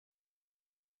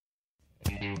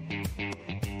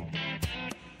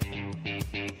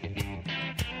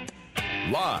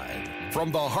Live from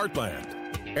the heartland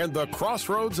and the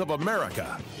crossroads of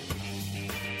America,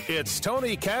 it's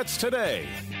Tony Katz Today.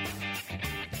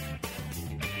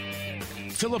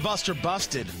 Filibuster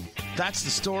busted. That's the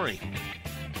story.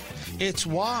 It's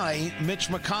why Mitch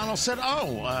McConnell said,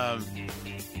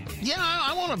 yeah,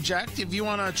 I won't object. If you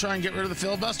want to try and get rid of the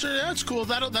filibuster, yeah, that's cool.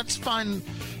 That's fine.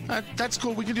 That's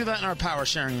cool. We can do that in our power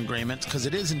sharing agreement, because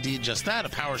it is indeed just that, a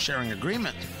power sharing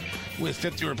agreement with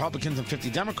 50 Republicans and 50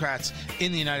 Democrats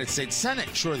in the United States Senate.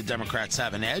 Sure, the Democrats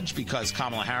have an edge because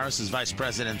Kamala Harris is vice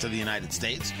president of the United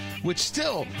States, which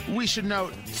still, we should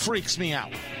note, freaks me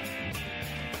out.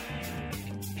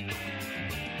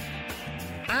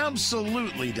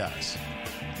 Absolutely does.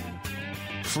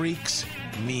 Freaks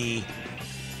me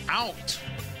out.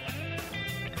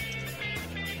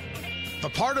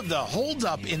 But part of the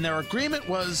holdup in their agreement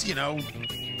was,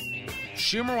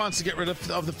 Schumer wants to get rid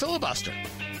of the filibuster.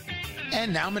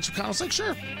 And now Mitch McConnell's like,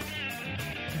 sure,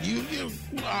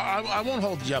 I won't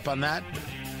hold you up on that.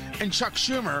 And Chuck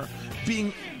Schumer,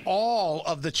 being all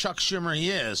of the Chuck Schumer he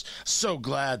is, so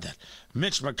glad that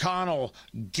Mitch McConnell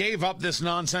gave up this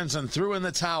nonsense and threw in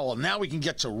the towel. Now we can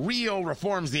get to real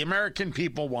reforms the American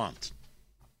people want.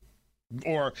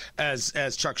 Or as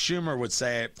Chuck Schumer would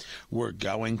say it, we're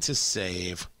going to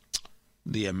save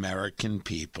the American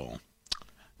people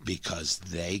because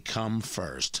they come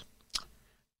first.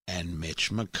 And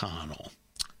Mitch McConnell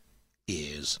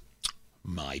is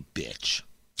my bitch.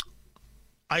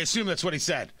 I assume that's what he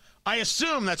said. I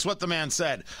assume that's what the man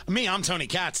said. Me, I'm Tony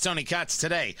Katz. Tony Katz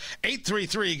Today.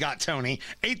 833 got Tony.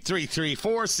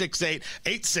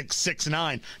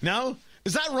 833-468-8669. No?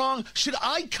 Is that wrong? Should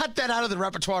I cut that out of the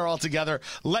repertoire altogether?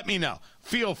 Let me know.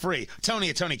 Feel free.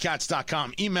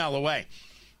 Tony@TonyKatz.com. Email away.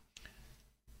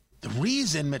 The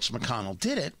reason Mitch McConnell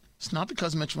did it is not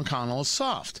because Mitch McConnell is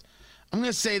soft. I'm going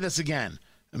to say this again.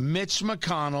 Mitch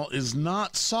McConnell is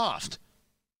not soft.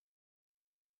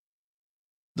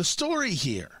 The story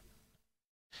here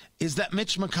is that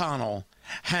Mitch McConnell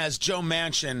has Joe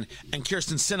Manchin and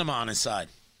Kyrsten Sinema on his side.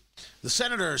 The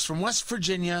senators from West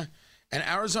Virginia and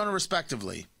Arizona,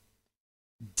 respectively,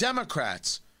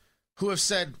 Democrats who have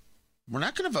said, we're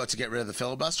not going to vote to get rid of the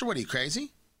filibuster. What are you,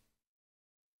 crazy?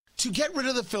 To get rid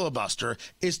of the filibuster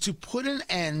is to put an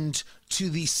end to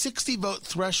the 60-vote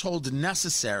threshold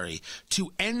necessary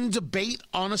to end debate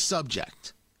on a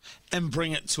subject and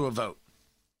bring it to a vote.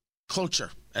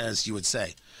 Cloture, as you would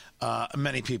say.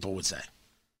 Many people would say.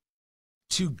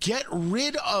 To get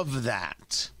rid of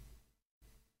that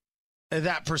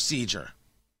procedure,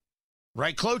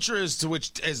 right? Cloture is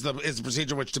the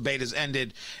procedure which debate is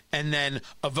ended and then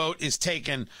a vote is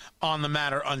taken on the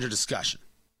matter under discussion.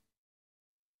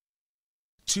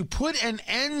 To put an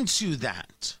end to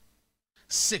that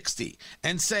 60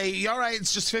 and say, all right,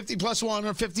 it's just 50 plus 1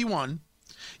 or 51.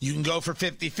 You can go for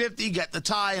 50-50, get the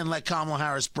tie, and let Kamala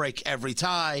Harris break every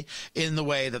tie in the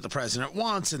way that the president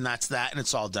wants, and that's that, and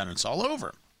it's all done, it's all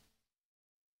over.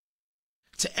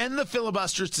 To end the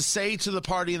filibusters, to say to the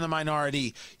party in the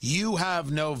minority, you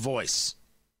have no voice.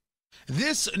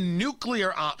 This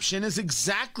nuclear option is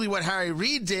exactly what Harry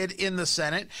Reid did in the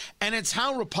Senate, and it's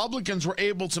how Republicans were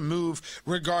able to move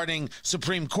regarding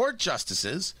Supreme Court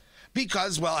justices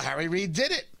because, well, Harry Reid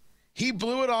did it. He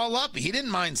blew it all up. He didn't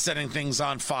mind setting things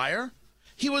on fire.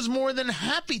 He was more than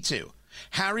happy to.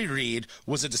 Harry Reid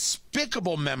was a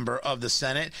despicable member of the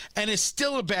Senate and is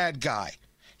still a bad guy.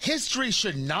 History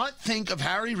should not think of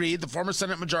Harry Reid, the former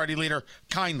Senate Majority Leader,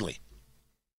 kindly.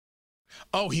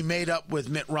 Oh, he made up with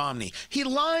Mitt Romney. He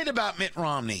lied about Mitt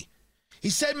Romney. He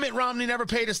said Mitt Romney never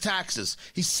paid his taxes.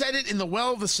 He said it in the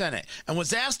well of the Senate and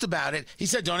was asked about it. He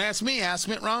said, don't ask me, ask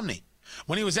Mitt Romney.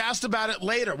 When he was asked about it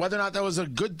later, whether or not that was a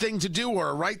good thing to do or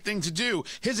a right thing to do,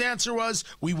 his answer was,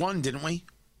 we won, didn't we?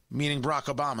 Meaning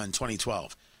Barack Obama in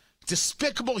 2012.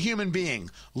 Despicable human being,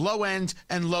 low end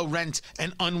and low rent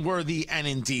and unworthy and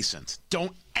indecent.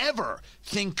 Don't ever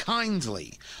think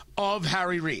kindly of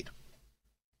Harry Reid.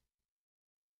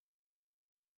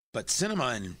 But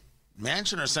Sinema and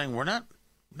Manchin are saying, we're not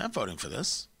voting for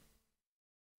this.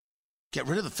 Get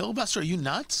rid of the filibuster? Are you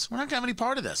nuts? We're not going to have any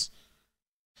part of this.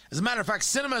 As a matter of fact,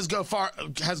 Sinema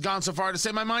has gone so far to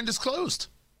say my mind is closed.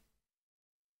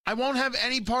 I won't have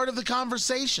any part of the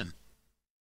conversation.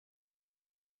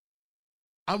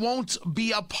 I won't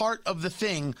be a part of the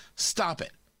thing. Stop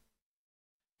it.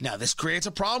 Now, this creates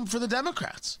a problem for the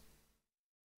Democrats.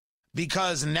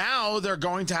 Because now they're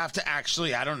going to have to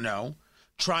actually,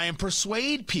 try and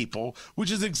persuade people,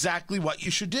 which is exactly what you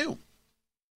should do.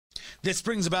 This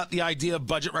brings about the idea of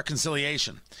budget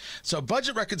reconciliation. So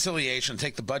budget reconciliation,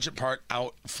 take the budget part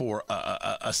out for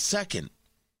a second.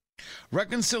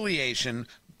 Reconciliation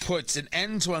puts an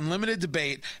end to unlimited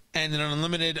debate and an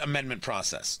unlimited amendment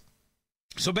process.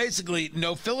 So basically,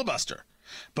 no filibuster.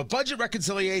 But budget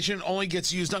reconciliation only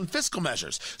gets used on fiscal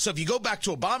measures. So if you go back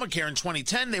to Obamacare in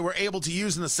 2010, they were able to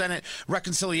use in the Senate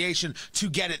reconciliation to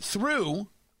get it through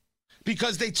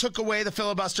because they took away the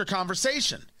filibuster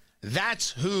conversation.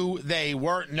 That's who they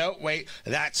were. No, wait,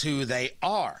 that's who they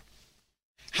are.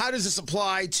 How does this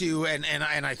apply to, and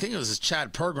I think it was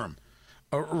Chad Pergram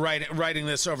writing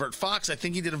this over at Fox. I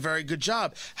think he did a very good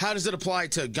job. How does it apply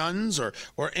to guns or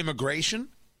immigration?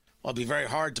 Well, it'd be very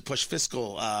hard to push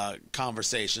fiscal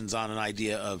conversations on an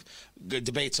idea of good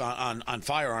debates on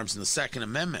firearms in the Second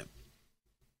Amendment.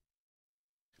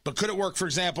 But could it work, for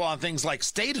example, on things like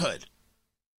statehood?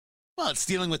 Well, it's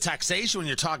dealing with taxation when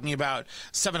you're talking about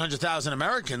 700,000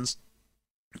 Americans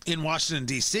in Washington,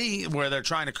 D.C., where they're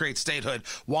trying to create statehood.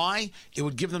 Why? It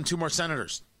would give them 2 more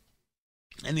senators.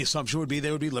 And the assumption would be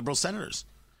they would be liberal senators.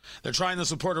 They're trying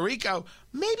this with Puerto Rico.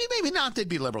 Maybe, maybe not. They'd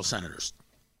be liberal senators.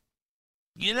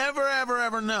 You never, ever,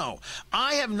 ever know.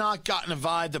 I have not gotten a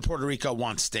vibe that Puerto Rico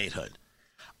wants statehood.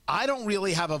 I don't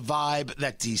really have a vibe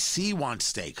that D.C. wants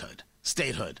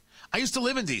statehood. I used to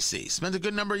live in D.C., spent a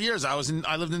good number of years. I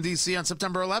lived in D.C. on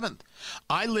September 11th.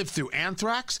 I lived through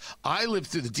anthrax. I lived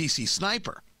through the D.C.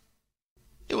 sniper.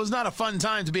 It was not a fun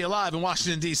time to be alive in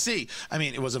Washington, D.C. I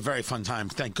mean, it was a very fun time.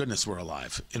 Thank goodness we're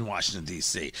alive in Washington,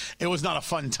 D.C. It was not a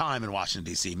fun time in Washington,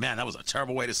 D.C. Man, that was a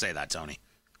terrible way to say that, Tony.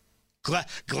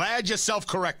 Glad you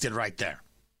self-corrected right there.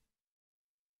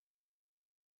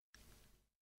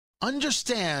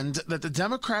 Understand that the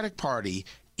Democratic Party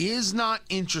is not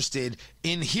interested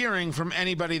in hearing from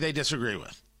anybody they disagree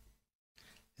with.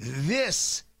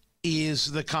 This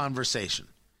is the conversation.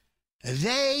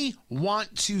 They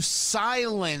want to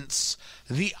silence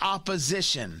the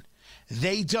opposition.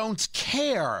 They don't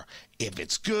care if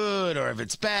it's good or if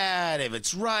it's bad, if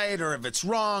it's right or if it's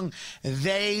wrong.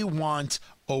 They want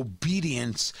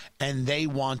obedience and they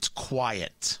want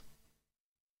quiet.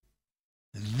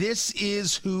 This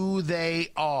is who they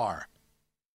are.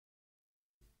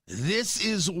 This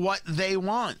is what they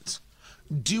want.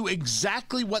 Do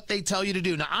exactly what they tell you to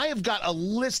do. Now, I have got a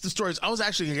list of stories. I was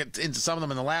actually going to get into some of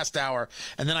them in the last hour,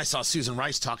 and then I saw Susan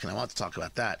Rice talking. I want to talk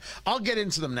about that. I'll get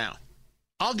into them now.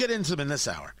 I'll get into them in this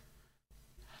hour.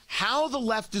 How the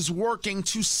left is working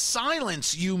to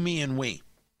silence you, me, and we.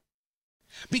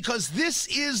 Because this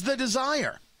is the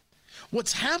desire.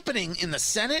 What's happening in the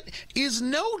Senate is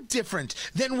no different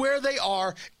than where they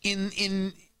are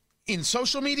in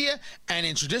social media and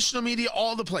in traditional media,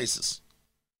 all the places.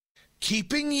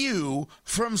 Keeping you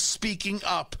from speaking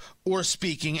up or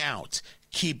speaking out.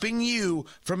 Keeping you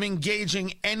from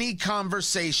engaging any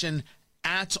conversation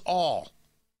at all.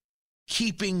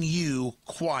 Keeping you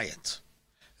quiet.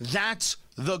 That's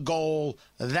the goal.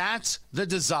 That's the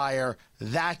desire.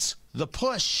 That's the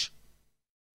push.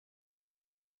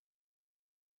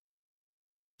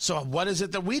 So what is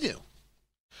it that we do?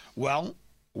 Well,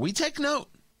 we take note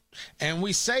and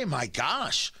we say, my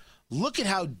gosh, look at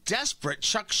how desperate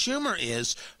Chuck Schumer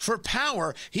is for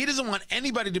power. He doesn't want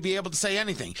anybody to be able to say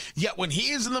anything. Yet when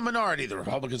he is in the minority, the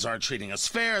Republicans aren't treating us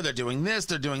fair. They're doing this,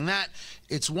 they're doing that.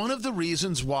 It's one of the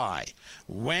reasons why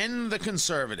when the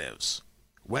conservatives,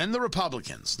 when the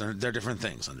Republicans, they're different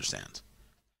things, understand,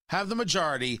 have the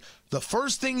majority, the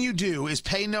first thing you do is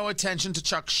pay no attention to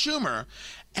Chuck Schumer.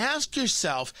 Ask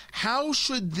yourself, how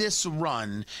should this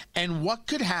run and what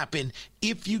could happen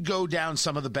if you go down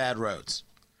some of the bad roads?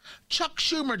 Chuck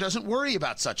Schumer doesn't worry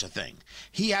about such a thing.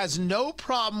 He has no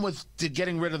problem with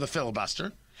getting rid of the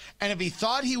filibuster. And if he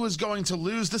thought he was going to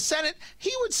lose the Senate,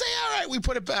 he would say, all right, we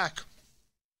put it back.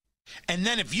 And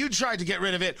then if you tried to get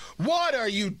rid of it, what are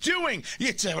you doing?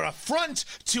 It's an affront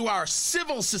to our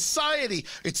civil society.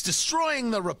 It's destroying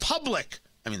the republic.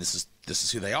 I mean, this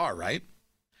is who they are, right?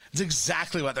 It's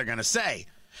exactly what they're going to say.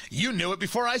 You knew it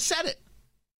before I said it.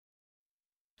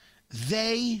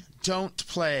 They don't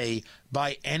play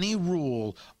by any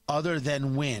rule other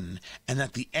than win, and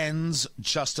that the ends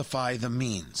justify the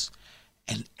means.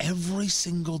 And every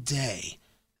single day,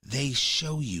 they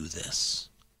show you this.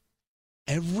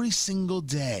 Every single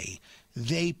day,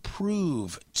 they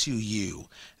prove to you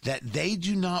that they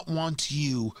do not want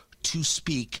you to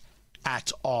speak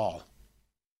at all.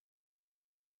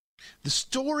 The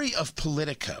story of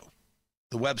Politico,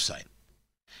 the website,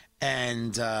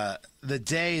 and the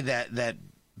day that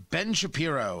Ben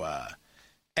Shapiro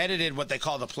edited what they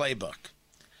call the playbook.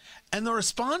 And the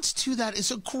response to that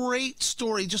is a great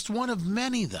story, just one of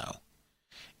many, though,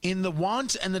 in the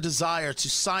want and the desire to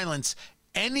silence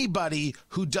anybody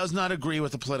who does not agree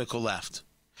with the political left.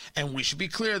 And we should be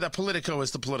clear that Politico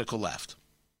is the political left.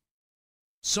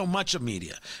 So much of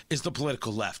media is the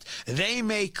political left. They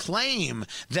may claim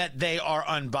that they are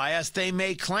unbiased. They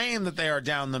may claim that they are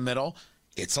down the middle.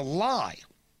 It's a lie.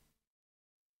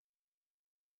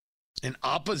 In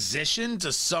opposition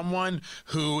to someone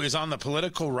who is on the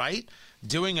political right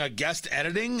doing a guest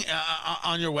editing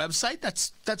on your website,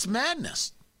 that's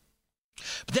madness.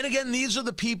 But then again, these are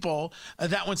the people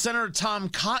that when Senator Tom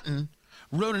Cotton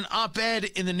wrote an op-ed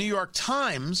in the New York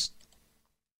Times,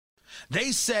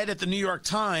 they said at the New York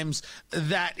Times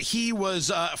that he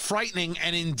was frightening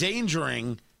and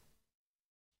endangering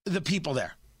the people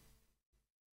there.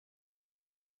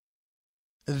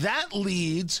 That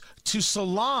leads to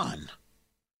Salon.com,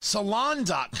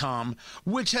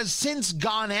 which has since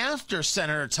gone after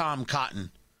Senator Tom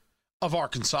Cotton of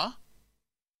Arkansas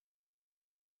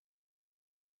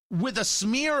with a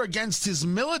smear against his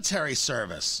military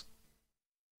service,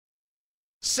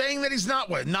 saying that he's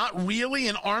not really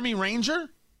an Army Ranger?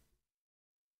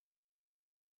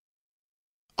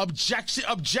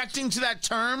 Objecting to that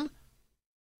term?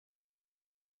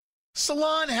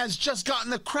 Salon has just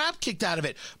gotten the crap kicked out of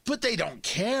it, but they don't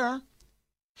care.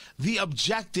 The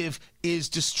objective is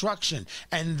destruction,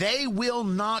 and they will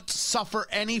not suffer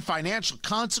any financial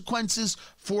consequences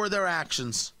for their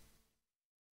actions.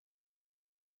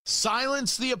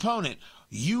 Silence the opponent.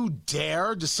 You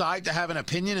dare decide to have an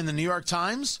opinion in the New York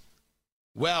Times?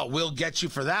 Well, we'll get you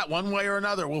for that one way or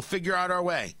another. We'll figure out our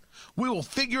way. We will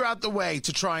figure out the way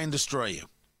to try and destroy you.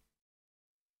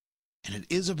 And it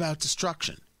is about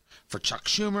destruction. For Chuck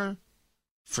Schumer,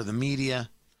 for the media,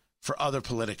 for other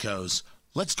politicos.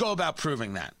 Let's go about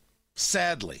proving that.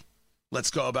 Sadly, let's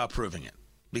go about proving it.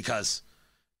 Because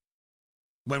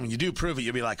when you do prove it,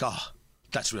 you'll be like, oh,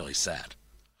 that's really sad.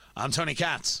 I'm Tony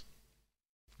Katz.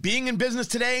 Being in business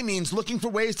today means looking for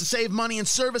ways to save money and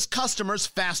service customers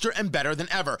faster and better than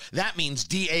ever. That means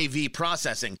DAV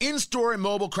processing. In-store and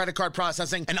mobile credit card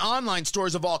processing and online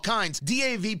stores of all kinds,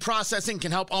 DAV processing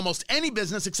can help almost any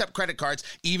business accept credit cards,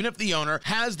 even if the owner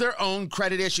has their own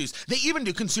credit issues. They even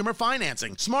do consumer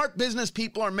financing. Smart business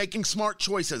people are making smart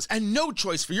choices, and no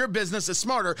choice for your business is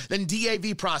smarter than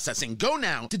DAV processing. Go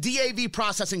now to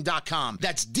DAVprocessing.com.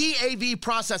 That's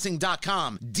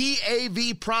DAVprocessing.com.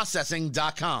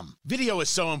 DAVprocessing.com. Video is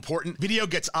so important. Video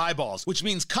gets eyeballs, which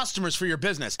means customers for your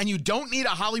business. And you don't need a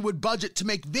Hollywood budget to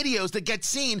make videos that get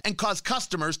seen and cause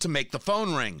customers to make the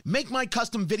phone ring.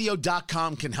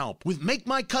 MakeMyCustomVideo.com can help. With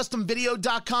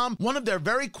MakeMyCustomVideo.com, one of their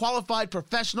very qualified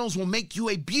professionals will make you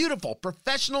a beautiful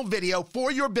professional video for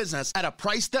your business at a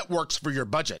price that works for your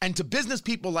budget. And to business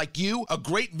people like you, a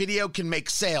great video can make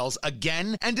sales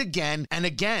again and again and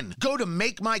again. Go to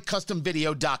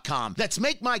MakeMyCustomVideo.com. That's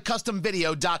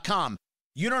MakeMyCustomVideo.com.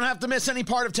 You don't have to miss any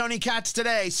part of Tony Katz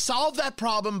Today. Solve that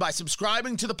problem by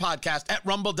subscribing to the podcast at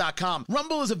Rumble.com.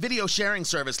 Rumble is a video sharing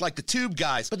service like the Tube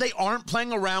guys, but they aren't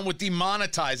playing around with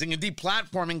demonetizing and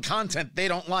deplatforming content they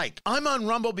don't like. I'm on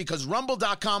Rumble because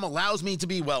Rumble.com allows me to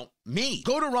be, me.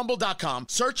 Go to Rumble.com,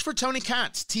 search for Tony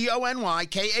Katz,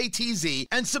 TonyKatz,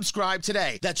 and subscribe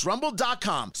today. That's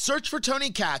Rumble.com. Search for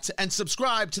Tony Katz and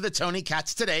subscribe to the Tony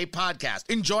Katz Today podcast.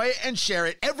 Enjoy it and share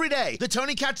it every day. The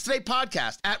Tony Katz Today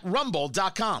podcast at Rumble.com.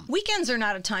 Weekends are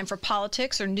not a time for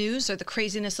politics or news or the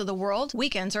craziness of the world.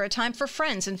 Weekends are a time for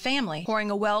friends and family, pouring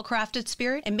a well-crafted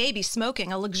spirit, and maybe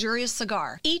smoking a luxurious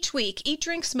cigar. Each week, Eat,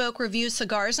 Drink, Smoke reviews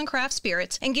cigars and craft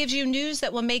spirits and gives you news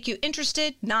that will make you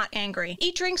interested, not angry.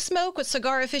 Eat, Drink, Smoke with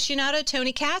cigar aficionado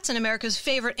Tony Katz and America's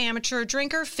favorite amateur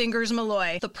drinker, Fingers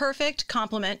Malloy. The perfect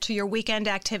complement to your weekend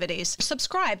activities.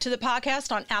 Subscribe to the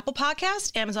podcast on Apple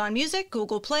Podcasts, Amazon Music,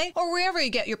 Google Play, or wherever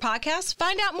you get your podcasts.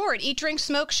 Find out more at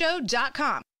eatdrinksmokeshow.com.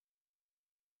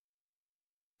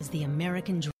 Is the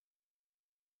American dream.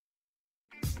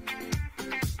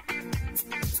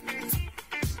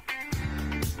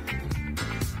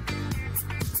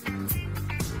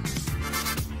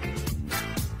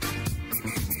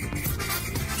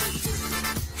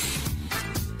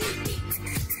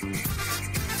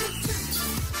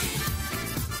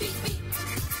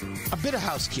 A bit of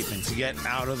housekeeping to get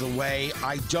out of the way.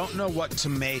 I don't know what to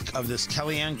make of this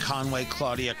Kellyanne Conway,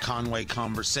 Claudia Conway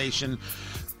conversation,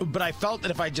 but I felt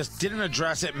that if I just didn't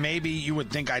address it, maybe you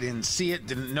would think I didn't see it,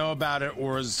 didn't know about it,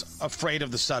 or was afraid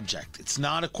of the subject. It's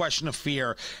not a question of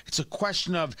fear. It's a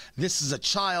question of this is a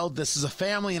child, this is a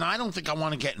family, and I don't think I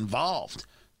want to get involved.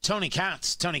 Tony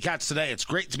Katz Today. It's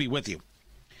great to be with you.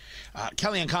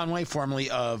 Kellyanne Conway, formerly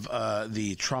of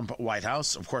the Trump White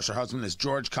House. Of course, her husband is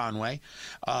George Conway,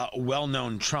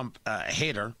 well-known Trump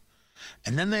hater.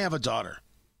 And then they have a daughter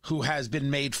who has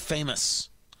been made famous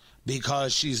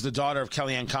because she's the daughter of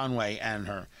Kellyanne Conway, and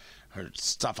her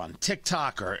stuff on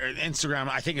TikTok or Instagram.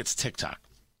 I think it's TikTok.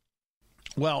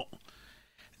 Well,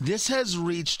 This has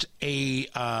reached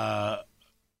a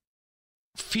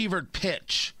fevered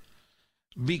pitch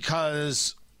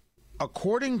because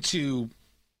according to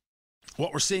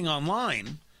what we're seeing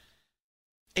online,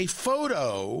 a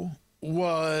photo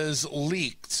was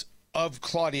leaked of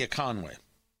Claudia Conway.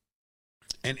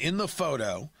 And in the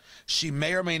photo, she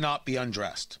may or may not be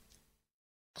undressed.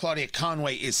 Claudia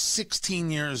Conway is 16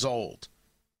 years old.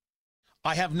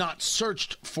 I have not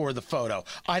searched for the photo.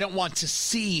 I don't want to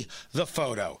see the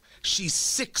photo. She's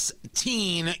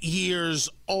 16 years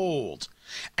old.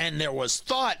 And there was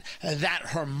thought that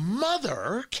her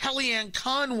mother, Kellyanne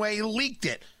Conway, leaked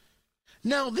it.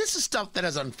 Now, this is stuff that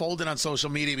has unfolded on social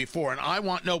media before, and I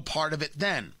want no part of it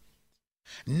then.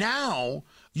 Now,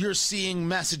 you're seeing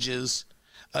messages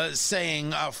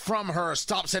saying from her,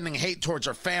 stop sending hate towards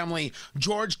her family.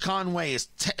 George Conway is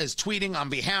tweeting on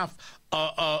behalf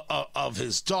of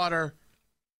his daughter,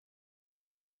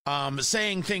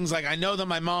 saying things like, I know that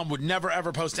my mom would never,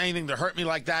 ever post anything to hurt me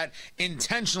like that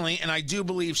intentionally, and I do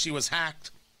believe she was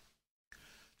hacked.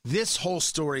 This whole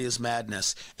story is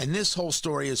madness, and this whole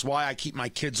story is why I keep my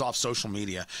kids off social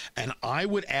media, and I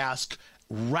would ask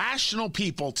rational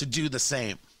people to do the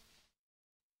same.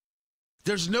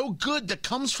 There's no good that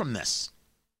comes from this.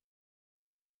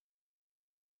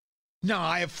 Now,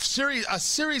 I have a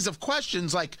series of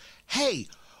questions like, hey,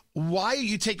 why are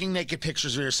you taking naked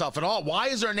pictures of yourself at all? Why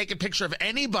is there a naked picture of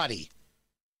anybody?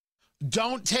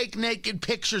 Don't take naked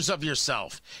pictures of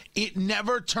yourself. It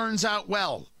never turns out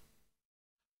well.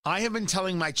 I have been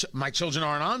telling my children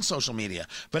aren't on social media,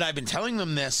 but I've been telling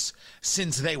them this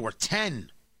since they were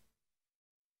 10.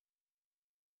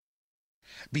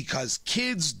 Because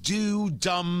kids do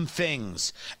dumb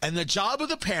things. And the job of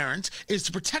the parent is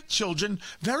to protect children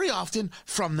very often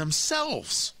from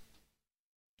themselves.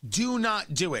 Do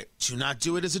not do it. Do not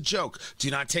do it as a joke.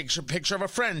 Do not take a picture of a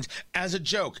friend as a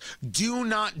joke. Do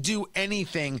not do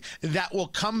anything that will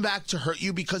come back to hurt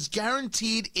you, because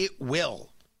guaranteed it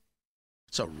will.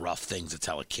 It's a rough thing to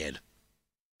tell a kid.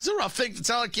 It's a rough thing to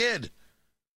tell a kid.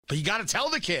 But you got to tell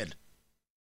the kid.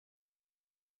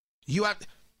 You have...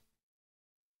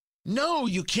 No,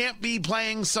 you can't be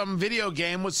playing some video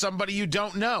game with somebody you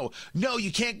don't know. No,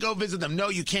 you can't go visit them. No,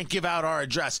 you can't give out our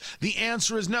address. The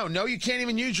answer is no. No, you can't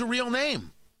even use your real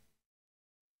name.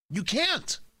 You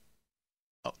can't.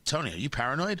 Oh, Tony, are you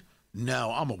paranoid?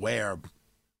 No, I'm aware.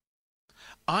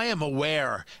 I am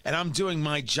aware, and I'm doing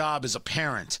my job as a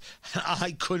parent.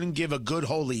 I couldn't give a good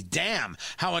holy damn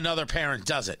how another parent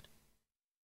does it.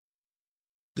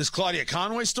 This Claudia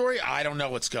Conway story, I don't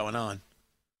know what's going on.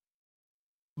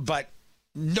 But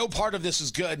no part of this is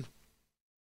good.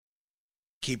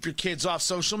 Keep your kids off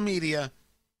social media.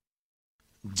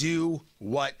 Do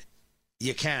what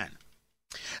you can.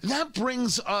 That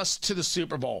brings us to the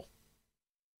Super Bowl.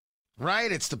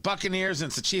 Right? It's the Buccaneers and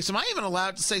it's the Chiefs. Am I even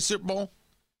allowed to say Super Bowl?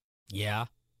 Yeah.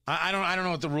 I don't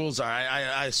know what the rules are.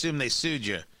 I assume they sued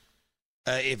you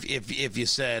if you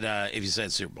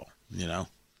said Super Bowl. You know,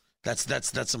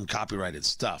 that's some copyrighted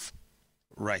stuff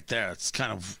right there. It's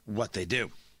kind of what they do.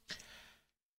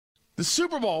 The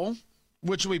Super Bowl,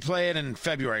 which we play it in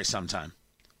February sometime.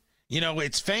 You know,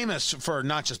 it's famous for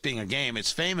not just being a game.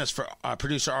 It's famous for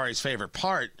producer Ari's favorite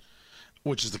part,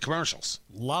 which is the commercials.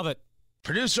 Love it.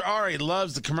 Producer Ari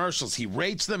loves the commercials. He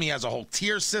rates them. He has a whole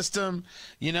tier system,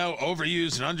 you know,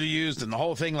 overused and underused and the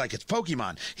whole thing like it's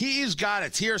Pokemon. He's got a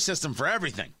tier system for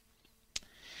everything.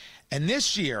 And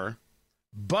this year,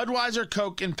 Budweiser,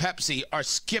 Coke, and Pepsi are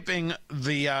skipping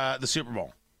the Super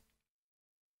Bowl.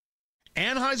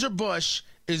 Anheuser-Busch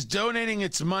is donating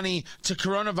its money to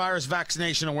coronavirus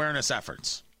vaccination awareness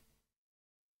efforts.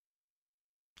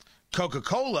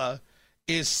 Coca-Cola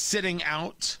is sitting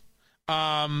out.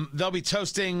 They'll be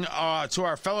toasting to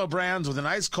our fellow brands with an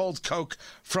ice-cold Coke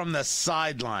from the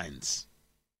sidelines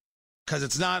because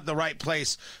it's not the right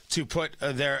place to put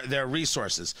their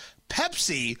resources.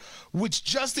 Pepsi, which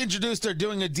just introduced, they're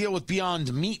doing a deal with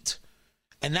Beyond Meat,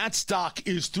 and that stock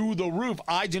is through the roof.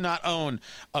 I do not own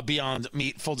a Beyond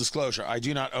Meat. Full disclosure, I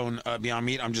do not own a Beyond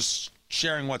Meat. I'm just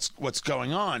sharing what's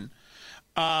going on.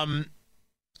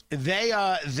 They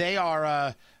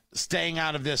are staying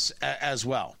out of this as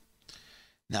well.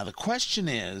 Now, the question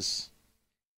is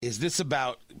this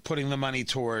about putting the money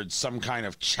towards some kind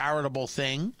of charitable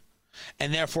thing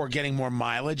and therefore getting more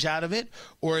mileage out of it?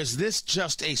 Or is this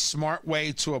just a smart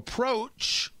way to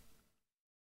approach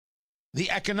the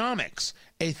economics?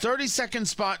 A 30-second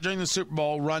spot during the Super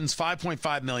Bowl runs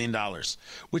 $5.5 million,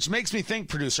 which makes me think,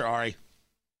 producer Ari,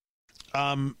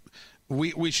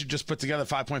 we should just put together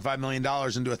 $5.5 million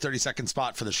and do a 30-second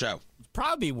spot for the show.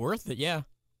 Probably worth it, yeah.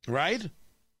 Right?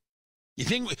 You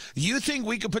think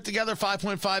we could put together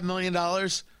 $5.5 million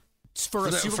for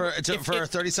a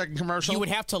 30-second commercial? You would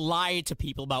have to lie to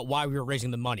people about why we were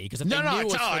raising the money. Because if they knew it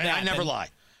was for that, I never lie.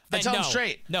 I tell them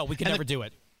straight. No, we could never do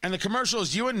it. And the commercial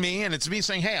is you and me, and it's me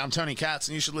saying, hey, I'm Tony Katz,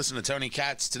 and you should listen to Tony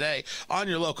Katz today on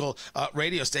your local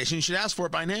radio station. You should ask for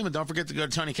it by name, and don't forget to go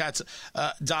to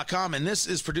TonyKatz.com. And this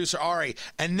is producer Ari.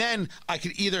 And then I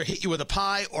could either hit you with a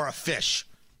pie or a fish.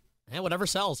 Yeah, whatever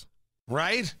sells.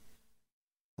 Right?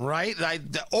 Right?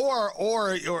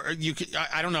 Or you could,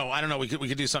 I don't know. We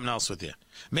could do something else with you.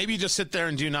 Maybe you just sit there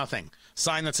and do nothing.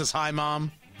 Sign that says, hi,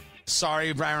 Mom.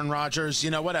 Sorry, Aaron Rodgers.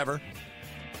 Whatever.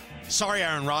 Sorry,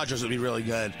 Aaron Rodgers would be really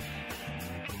good.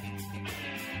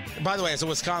 By the way, as a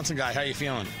Wisconsin guy, how you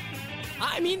feeling?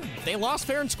 I mean, they lost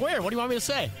fair and square. What do you want me to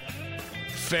say?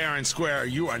 Fair and square.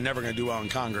 You are never going to do well in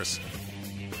Congress.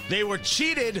 They were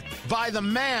cheated by the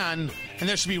man, and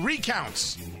there should be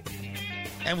recounts.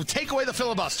 And we'll take away the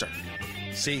filibuster.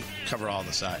 See? Cover all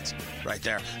the sides. Right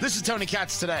there. This is Tony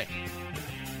Katz Today.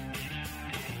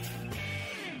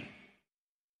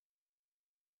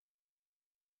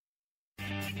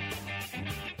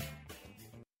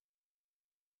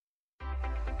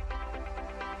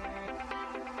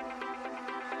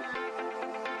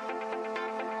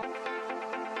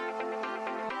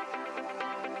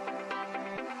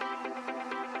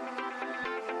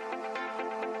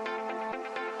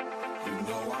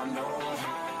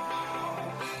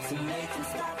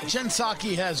 Jen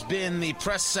Psaki has been the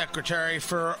press secretary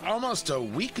for almost a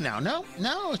week now. No,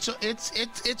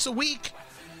 it's a week,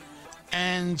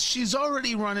 and she's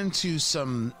already run into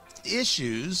some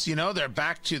issues. They're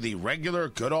back to the regular,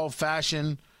 good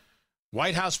old-fashioned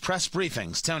White House press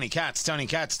briefings. Tony Katz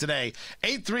Today.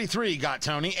 833 got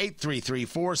Tony.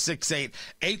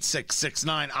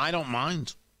 833-468-8669. I don't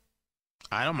mind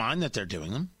that they're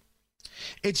doing them.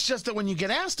 It's just that when you get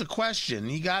asked a question,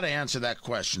 you got to answer that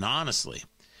question honestly.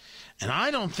 And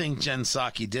I don't think Jen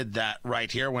Psaki did that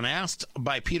right here when asked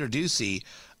by Peter Doocy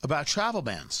about travel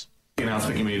bans. The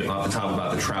announcement you made off the top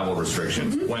about the travel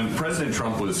restrictions. Mm-hmm. When President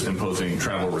Trump was imposing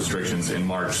travel restrictions in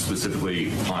March,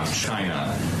 specifically on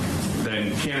China,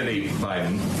 then candidate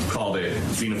Biden called it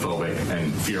xenophobic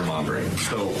and fear-mongering.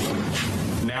 So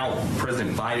now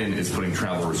President Biden is putting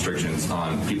travel restrictions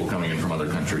on people coming in from other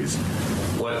countries.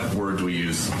 What word do we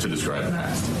use to describe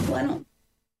that? Well,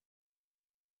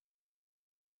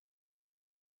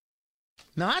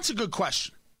 now that's a good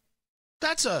question.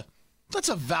 That's a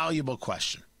valuable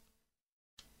question.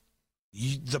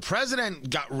 The president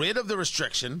got rid of the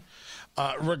restriction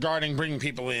regarding bringing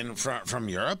people in from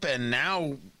Europe, and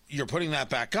now you're putting that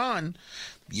back on.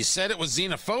 You said it was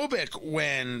xenophobic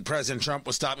when President Trump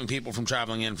was stopping people from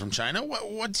traveling in from China.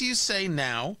 What do you say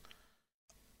now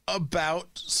about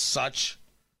such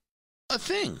a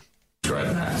thing?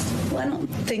 Well, I don't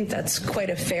think that's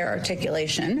quite a fair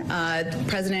articulation. The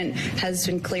president has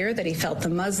been clear that he felt the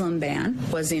Muslim ban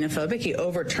was xenophobic. He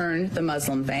overturned the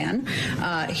Muslim ban.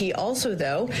 He also,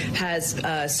 though, has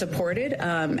supported,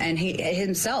 and he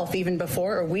himself, even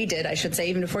before, or we did, I should say,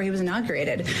 even before he was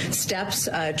inaugurated, steps,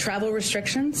 travel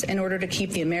restrictions in order to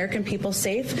keep the American people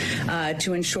safe,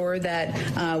 to ensure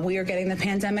that we are getting the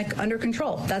pandemic under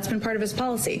control. That's been part of his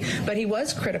policy. But he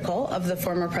was critical of the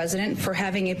former president for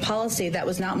having a policy that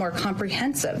was not more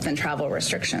comprehensive than travel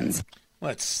restrictions.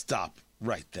 Let's stop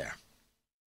right there.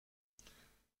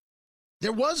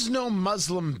 There was no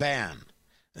Muslim ban.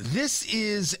 This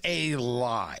is a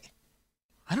lie.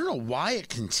 I don't know why it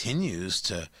continues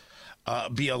to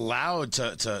be allowed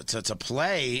to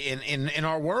play in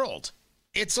our world.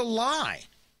 It's a lie.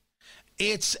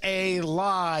 It's a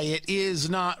lie. It is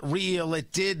not real.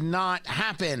 It did not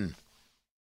happen.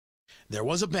 There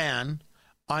was a ban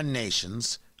on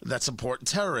nations that support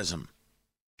terrorism.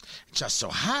 It just so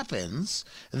happens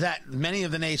that many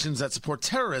of the nations that support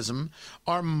terrorism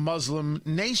are Muslim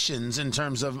nations in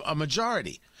terms of a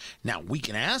majority. Now, we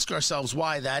can ask ourselves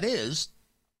why that is,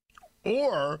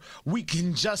 or we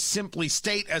can just simply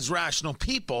state as rational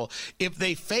people, if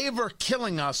they favor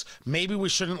killing us, maybe we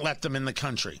shouldn't let them in the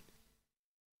country.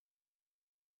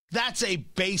 That's a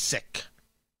basic.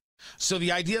 So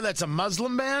the idea that's a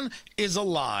Muslim ban is a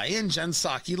lie, and Jen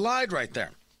Psaki lied right there.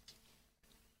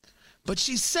 But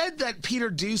she said that Peter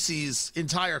Doocy's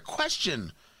entire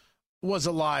question was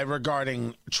a lie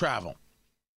regarding travel.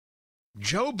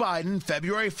 Joe Biden,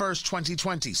 February 1st,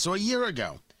 2020, so a year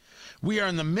ago, we are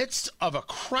in the midst of a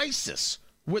crisis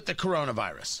with the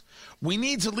coronavirus. We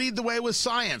need to lead the way with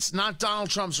science, not Donald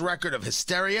Trump's record of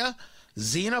hysteria,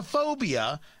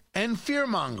 xenophobia, and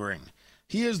fear-mongering.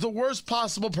 He is the worst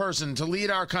possible person to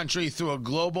lead our country through a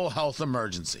global health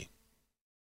emergency.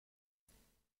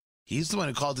 He's the one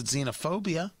who called it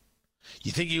xenophobia.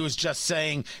 You think he was just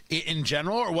saying in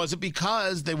general, or was it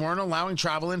because they weren't allowing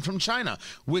travel in from China,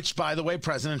 which, by the way,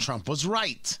 President Trump was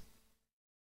right.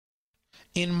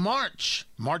 In March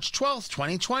 12th,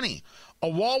 2020, a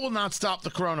wall will not stop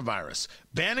the coronavirus.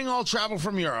 Banning all travel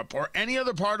from Europe or any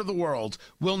other part of the world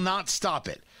will not stop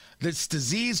it. This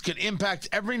disease could impact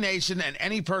every nation and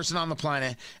any person on the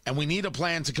planet, and we need a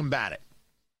plan to combat it.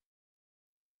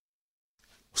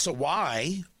 So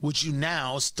why would you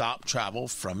now stop travel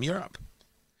from Europe?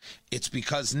 It's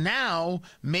because now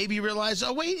maybe you realize,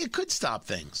 oh, wait, it could stop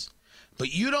things.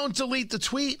 But you don't delete the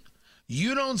tweet.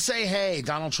 You don't say, hey,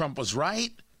 Donald Trump was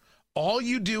right. All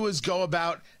you do is go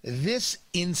about this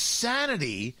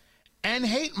insanity and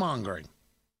hate mongering.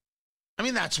 I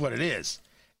mean, that's what it is.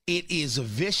 It is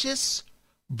vicious,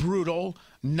 brutal,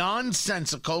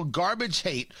 nonsensical, garbage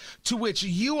hate to which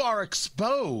you are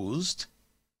exposed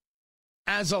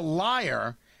as a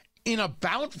liar in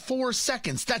about 4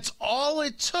 seconds. That's all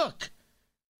it took.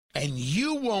 And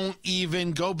you won't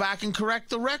even go back and correct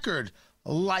the record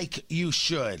like you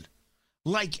should,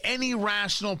 like any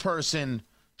rational person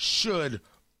should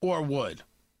or would.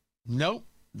 Nope,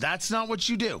 that's not what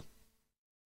you do.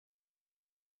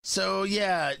 So,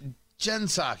 yeah, Jen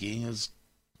Psaki is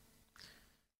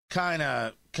kind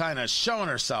of showing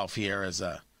herself here as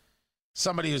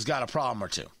somebody who's got a problem or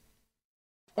two,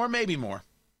 or maybe more.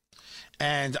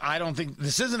 And I don't think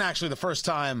this isn't actually the first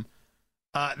time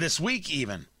this week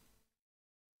even,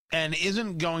 and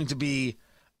isn't going to be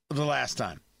the last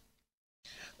time.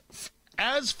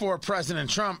 As for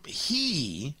President Trump,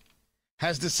 he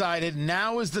has decided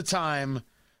now is the time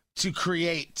to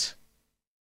create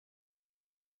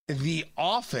the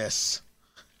office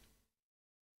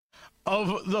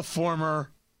of the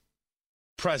former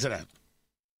president.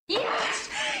 Yes!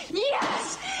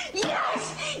 Yes!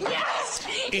 Yes! Yes!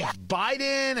 If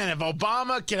Biden and if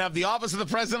Obama can have the office of the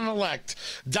president-elect,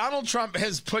 Donald Trump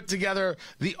has put together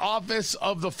the office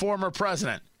of the former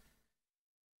president.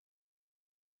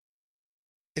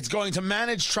 It's going to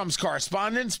manage Trump's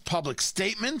correspondence, public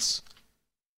statements,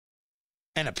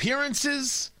 and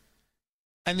appearances,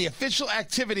 and the official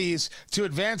activities to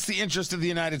advance the interest of the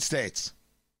United States.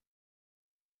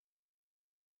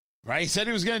 Right? He said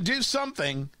he was going to do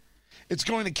something. It's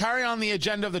going to carry on the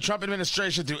agenda of the Trump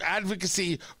administration through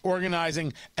advocacy,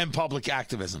 organizing, and public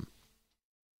activism.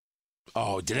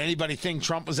 Oh, did anybody think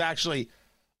Trump was actually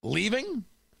leaving?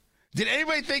 Did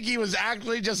anybody think he was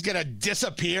actually just going to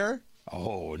disappear?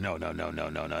 Oh,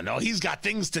 no. He's got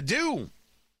things to do.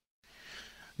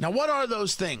 Now, what are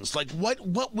those things? Like, what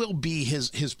will be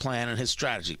his plan and his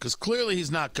strategy? Because clearly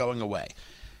he's not going away.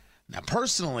 Now,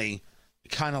 personally, I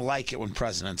kind of like it when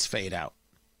presidents fade out.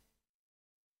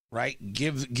 Right?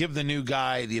 Give the new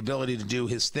guy the ability to do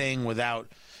his thing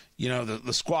without,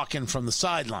 the squawking from the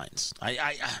sidelines.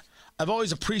 I've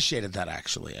always appreciated that,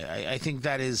 actually. I think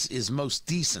that is most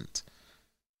decent.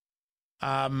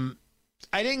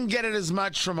 I didn't get it as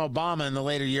much from Obama in the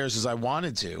later years as I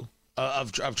wanted to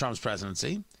of Trump's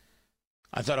presidency.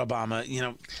 I thought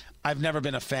Obama, I've never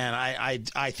been a fan.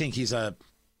 I think he's an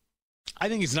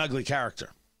ugly character.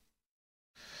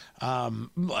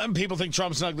 People think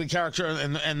Trump's an ugly character,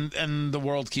 and the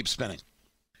world keeps spinning.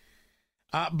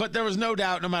 But there was no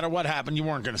doubt, no matter what happened, you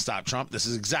weren't going to stop Trump. This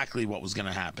is exactly what was going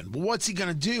to happen. But what's he going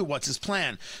to do? What's his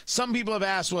plan? Some people have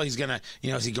asked, well, he's going to,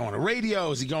 is he going to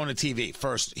radio? Is he going to TV?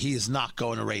 First, he is not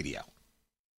going to radio.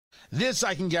 This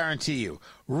I can guarantee you.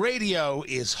 Radio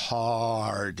is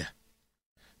hard.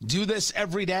 Do this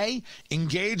every day.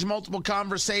 Engage multiple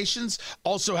conversations.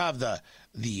 Also have the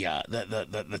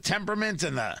temperament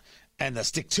and the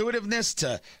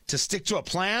stick-to-itiveness to stick to a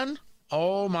plan.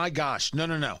 Oh my gosh.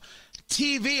 No.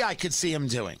 TV I could see him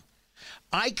doing.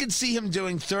 I could see him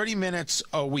doing 30 minutes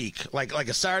a week, like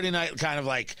a Saturday night kind of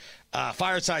like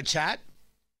fireside chat.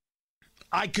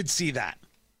 I could see that.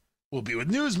 We'll be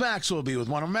with Newsmax, we'll be with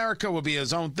One America, we'll be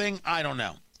his own thing. I don't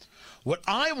know. What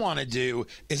I want to do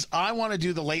is I want to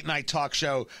do the late night talk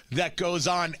show that goes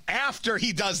on after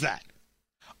he does that.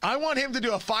 I want him to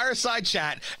do a fireside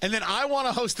chat, and then I want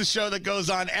to host the show that goes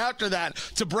on after that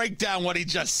to break down what he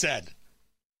just said.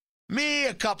 Me,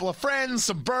 a couple of friends,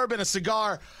 some bourbon, a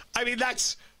cigar. I mean,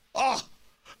 that'd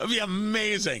be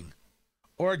amazing.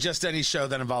 Or just any show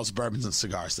that involves bourbons and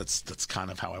cigars. That's kind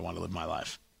of how I want to live my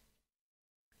life.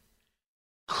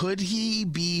 Could he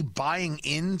be buying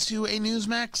into a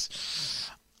Newsmax?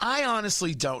 I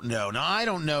honestly don't know. Now, I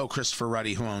don't know Christopher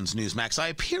Ruddy, who owns Newsmax. I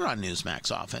appear on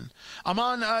Newsmax often. I'm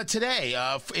on today,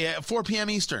 4 p.m.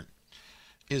 Eastern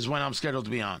is when I'm scheduled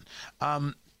to be on.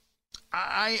 I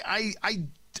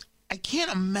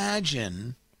can't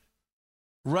imagine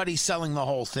Ruddy selling the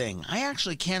whole thing. I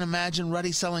actually can't imagine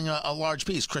Ruddy selling a large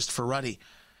piece. Christopher Ruddy.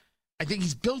 I think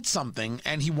he's built something,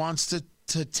 and he wants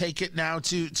to take it now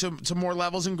to more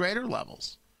levels and greater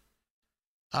levels.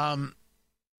 Could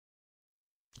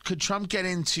Trump get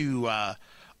into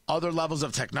other levels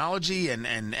of technology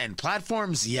and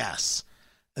platforms? Yes.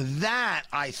 That,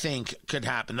 I think, could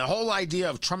happen. The whole idea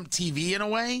of Trump TV, in a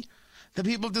way, that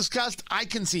people have discussed, I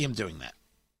can see him doing that.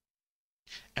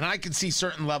 And I can see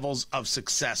certain levels of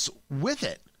success with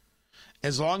it,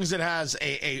 as long as it has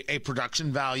a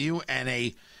production value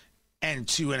and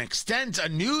to an extent, a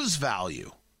news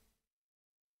value.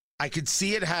 I could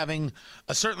see it having,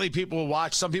 certainly people will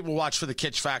watch. Some people watch for the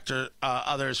kitsch factor,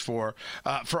 others for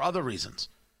other reasons.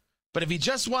 But if he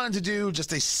just wanted to do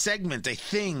just a segment, a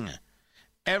thing,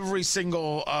 every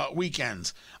single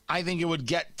weekend, I think it would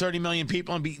get 30 million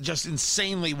people and be just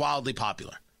insanely, wildly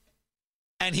popular.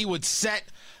 And he would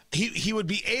he would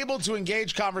be able to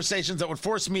engage conversations that would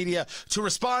force media to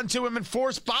respond to him and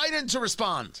force Biden to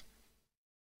respond.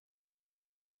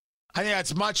 I think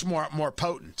that's much more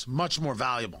potent, much more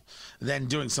valuable than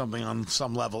doing something on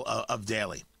some level of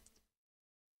daily.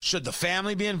 Should the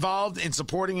family be involved in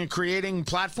supporting and creating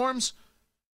platforms?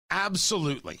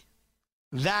 Absolutely.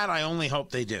 That I only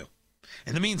hope they do.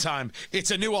 In the meantime, it's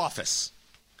a new office.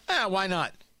 Why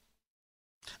not?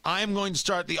 I am going to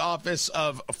start the office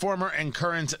of former and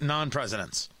current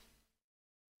non-presidents.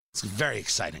 It's very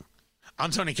exciting.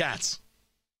 I'm Tony Katz.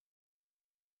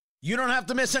 You don't have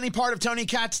to miss any part of Tony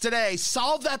Katz Today.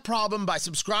 Solve that problem by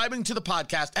subscribing to the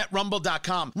podcast at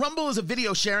rumble.com. Rumble is a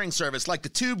video sharing service like the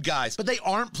Tube guys, but they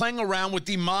aren't playing around with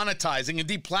demonetizing and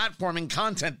deplatforming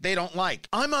content they don't like.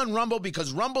 I'm on Rumble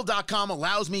because rumble.com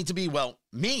allows me to be, well,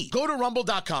 me. Go to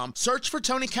rumble.com, search for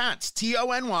Tony Katz,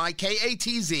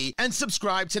 TonyKatz, and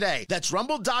subscribe today. That's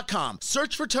rumble.com.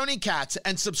 Search for Tony Katz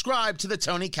and subscribe to the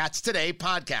Tony Katz Today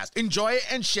podcast. Enjoy it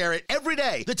and share it every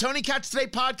day. The Tony Katz Today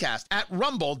podcast at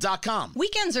rumble.com.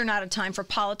 Weekends are not a time for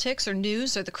politics or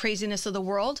news or the craziness of the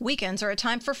world. Weekends are a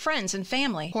time for friends and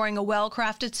family, pouring a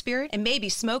well-crafted spirit and maybe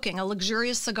smoking a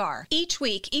luxurious cigar. Each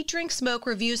week, Eat, Drink, Smoke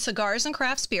reviews cigars and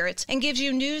craft spirits and gives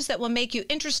you news that will make you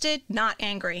interested, not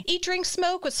angry. Eat, Drink, Smoke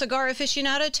with cigar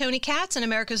aficionado Tony Katz and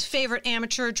America's favorite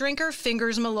amateur drinker,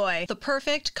 Fingers Malloy. The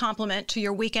perfect complement to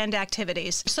your weekend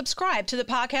activities. Subscribe to the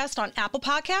podcast on Apple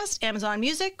Podcasts, Amazon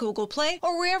Music, Google Play,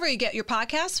 or wherever you get your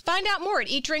podcasts. Find out more at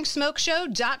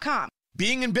eatdrinksmokeshow.com.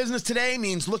 Being in business today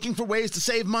means looking for ways to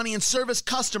save money and service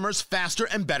customers faster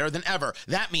and better than ever.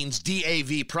 That means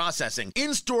DAV processing.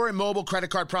 In-store and mobile credit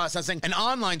card processing and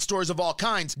online stores of all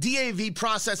kinds, DAV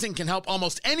processing can help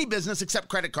almost any business accept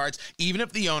credit cards, even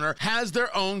if the owner has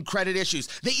their own credit issues.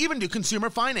 They even do consumer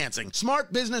financing.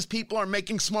 Smart business people are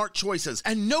making smart choices,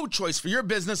 and no choice for your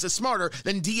business is smarter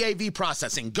than DAV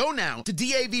processing. Go now to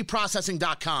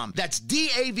DAVprocessing.com. That's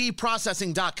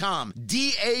DAVprocessing.com.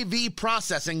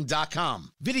 DAVprocessing.com.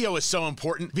 Video is so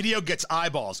important. Video gets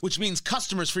eyeballs, which means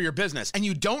customers for your business. And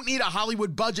you don't need a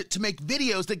Hollywood budget to make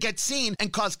videos that get seen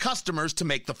and cause customers to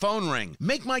make the phone ring.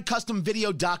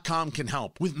 MakeMyCustomVideo.com can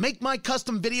help. With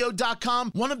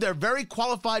MakeMyCustomVideo.com, one of their very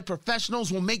qualified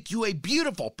professionals will make you a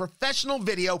beautiful professional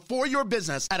video for your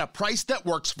business at a price that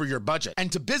works for your budget.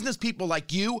 And to business people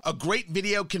like you, a great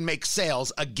video can make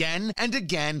sales again and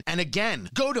again and again.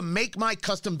 Go to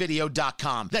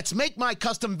MakeMyCustomVideo.com. That's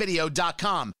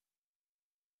MakeMyCustomVideo.com.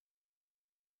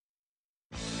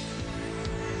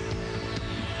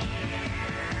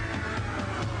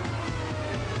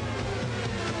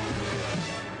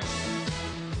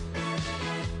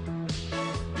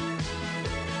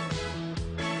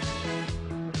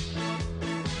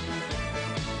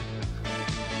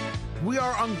 We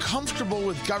are uncomfortable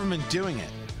with government doing it.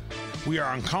 We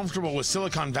are uncomfortable with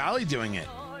Silicon Valley doing it.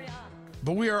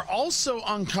 But we are also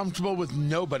uncomfortable with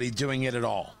nobody doing it at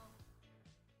all.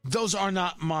 Those are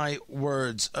not my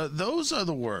words. Those are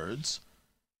the words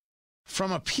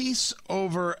from a piece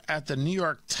over at the New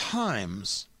York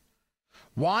Times.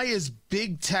 Why is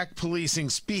big tech policing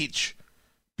speech?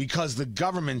 Because the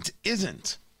government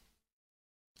isn't.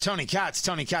 Tony Katz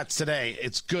Today.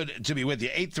 It's good to be with you.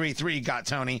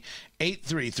 833-GOT-TONY,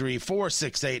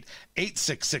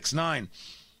 833-468-8669.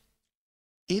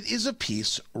 It is a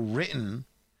piece written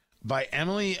by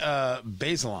Emily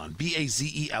Bazelon,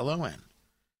 Bazelon.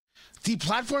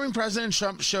 Deplatforming President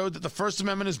Trump showed that the First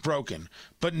Amendment is broken,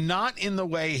 but not in the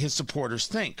way his supporters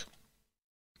think.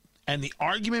 And the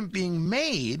argument being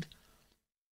made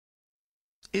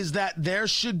is that there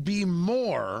should be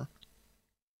more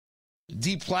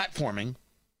deplatforming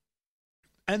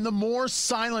and the more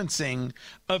silencing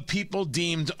of people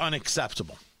deemed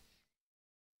unacceptable.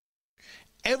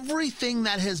 everything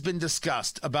that has been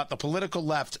discussed about the political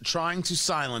left trying to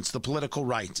silence the political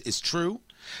right is true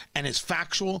and is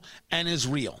factual and is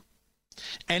real.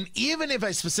 And even if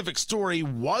a specific story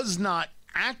was not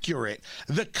accurate,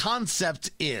 the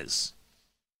concept is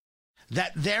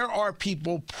that there are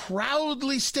people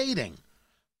proudly saying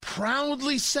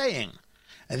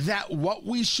that what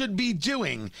we should be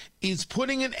doing is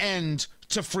putting an end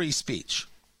to free speech.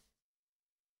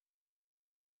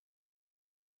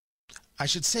 I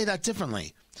should say that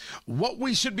differently. What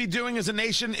we should be doing as a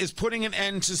nation is putting an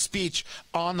end to speech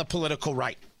on the political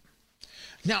right.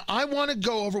 Now, I want to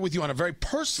go over with you on a very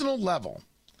personal level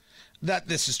that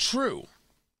this is true.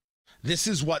 This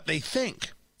is what they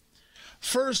think.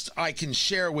 First, I can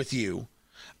share with you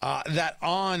that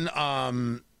on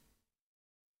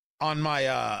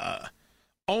my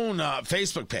own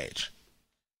Facebook page,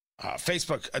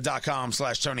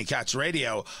 facebook.com/Tony Katz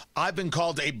Radio, I've been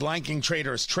called a blanking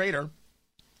traitorous traitor.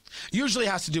 Usually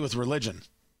has to do with religion.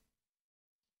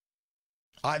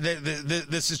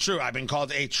 This is true. I've been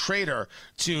called a traitor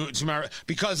to my,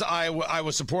 because I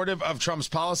was supportive of Trump's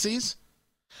policies.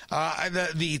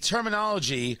 The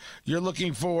terminology you're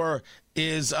looking for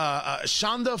is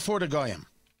Shanda for the Goyim,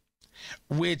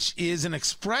 which is an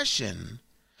expression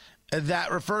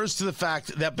that refers to the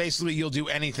fact that basically you'll do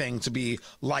anything to be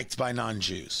liked by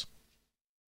non-Jews.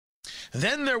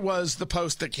 Then there was the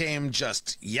post that came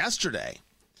just yesterday.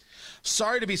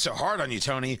 Sorry to be so hard on you,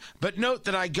 Tony, but note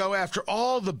that I go after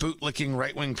all the bootlicking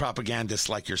right-wing propagandists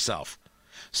like yourself.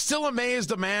 Still amazed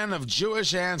a man of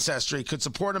Jewish ancestry could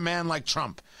support a man like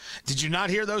Trump. Did you not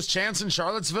hear those chants in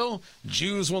Charlottesville?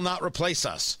 Jews will not replace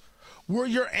us. Were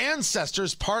your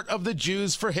ancestors part of the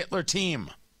Jews for Hitler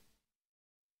team?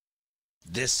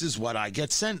 This is what I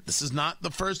get sent. This is not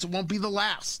the first. It won't be the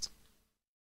last.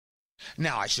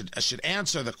 Now, I should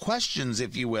answer the questions,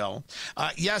 if you will.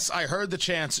 Yes, I heard the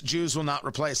chants, Jews will not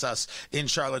replace us, in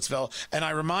Charlottesville, and I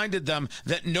reminded them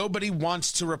that nobody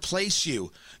wants to replace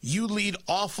you. You lead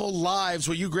awful lives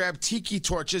where you grab tiki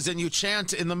torches and you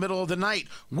chant in the middle of the night.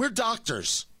 We're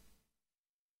doctors.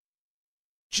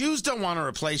 Jews don't want to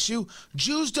replace you.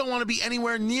 Jews don't want to be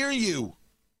anywhere near you.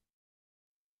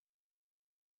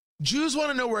 Jews want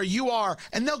to know where you are,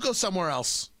 and they'll go somewhere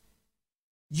else.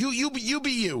 You be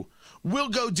you. We'll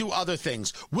go do other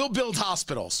things. We'll build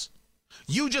hospitals.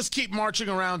 You just keep marching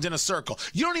around in a circle.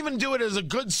 You don't even do it as a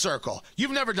good circle. You've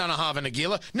never done a Hava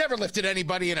Nagila, never lifted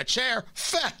anybody in a chair.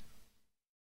 Feh!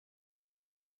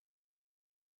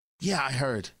 Yeah, I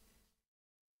heard.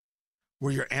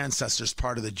 Were your ancestors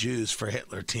part of the Jews for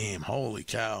Hitler team? Holy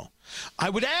cow.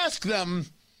 I would ask them,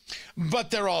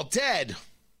 but they're all dead.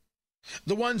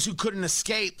 The ones who couldn't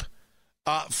escape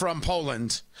from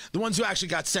Poland, the ones who actually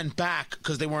got sent back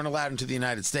because they weren't allowed into the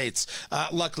United States.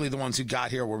 Luckily, the ones who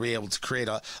got here were able to create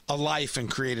a life and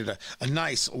created a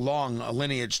nice, long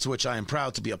lineage to which I am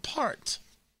proud to be a part.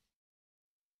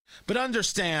 But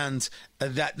understand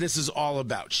that this is all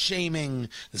about shaming.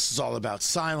 This is all about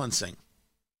silencing.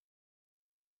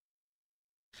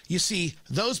 You see,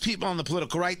 those people on the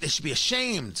political right, they should be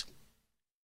ashamed.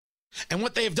 And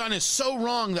what they have done is so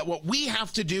wrong that what we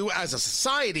have to do as a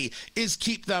society is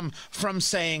keep them from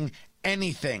saying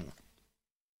anything.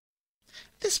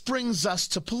 This brings us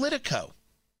to Politico.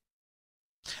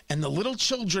 And the little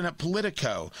children at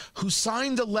Politico who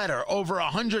signed a letter, over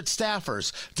 100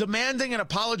 staffers, demanding an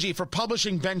apology for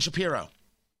publishing Ben Shapiro.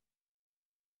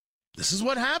 This is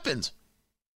what happened.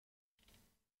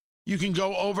 You can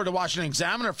go over to Washington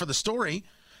Examiner for the story.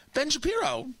 Ben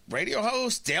Shapiro, radio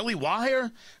host, Daily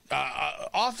Wire,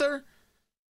 author.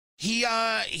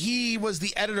 He was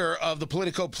the editor of the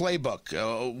Politico Playbook,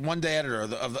 one-day editor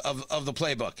of the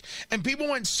Playbook. And people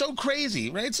went so crazy,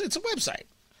 right? It's a website.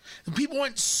 And people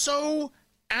went so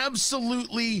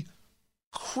absolutely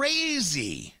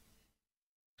crazy.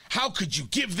 How could you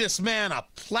give this man a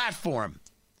platform?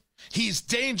 He's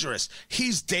dangerous.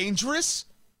 He's dangerous?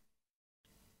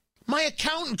 My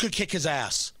accountant could kick his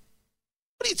ass.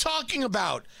 What are you talking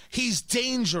about? He's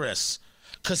dangerous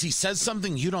because he says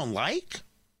something you don't like?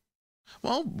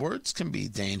 Well, words can be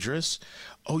dangerous.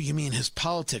 Oh, you mean his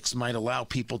politics might allow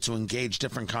people to engage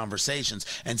different conversations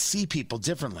and see people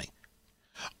differently?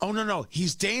 Oh, no.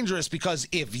 He's dangerous because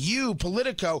if you,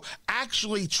 Politico,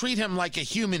 actually treat him like a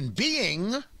human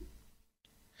being,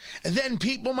 then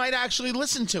people might actually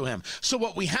listen to him. So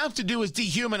what we have to do is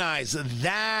dehumanize.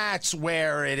 That's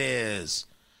where it is.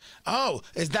 Oh,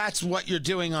 that's what you're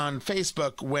doing on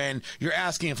Facebook when you're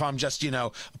asking if I'm just,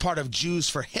 part of Jews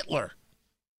for Hitler,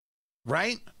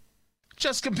 right?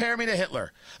 Just compare me to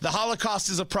Hitler. The Holocaust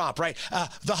is a prop, right?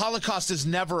 The Holocaust is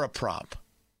never a prop.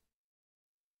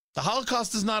 The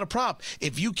Holocaust is not a prop.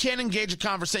 If you can't engage a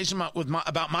conversation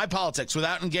about my politics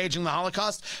without engaging the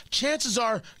Holocaust, chances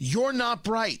are you're not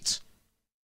bright.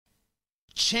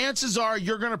 Chances are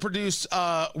you're going to produce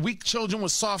weak children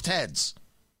with soft heads.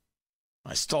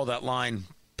 I stole that line,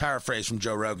 paraphrase from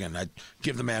Joe Rogan. I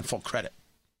give the man full credit.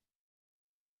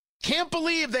 Can't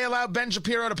believe they allowed Ben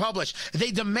Shapiro to publish.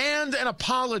 They demand an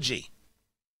apology.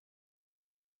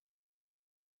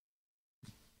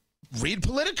 Read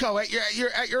Politico at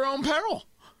your own peril.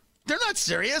 They're not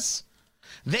serious.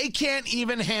 They can't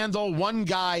even handle one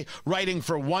guy writing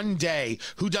for one day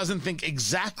who doesn't think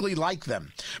exactly like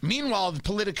them. Meanwhile,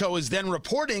 Politico is then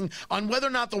reporting on whether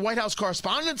or not the White House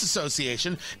Correspondents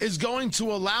Association is going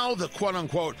to allow the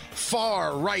quote-unquote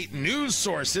far-right news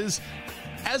sources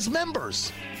as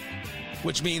members,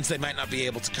 which means they might not be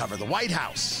able to cover the White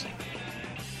House.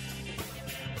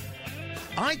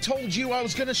 I told you I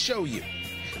was going to show you,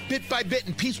 bit by bit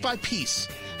and piece by piece,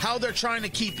 how they're trying to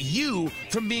keep you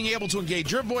from being able to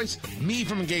engage your voice, me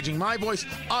from engaging my voice,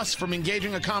 us from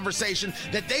engaging a conversation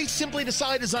that they simply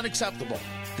decide is unacceptable.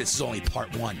 This is only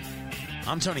part one.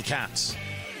 I'm Tony Katz.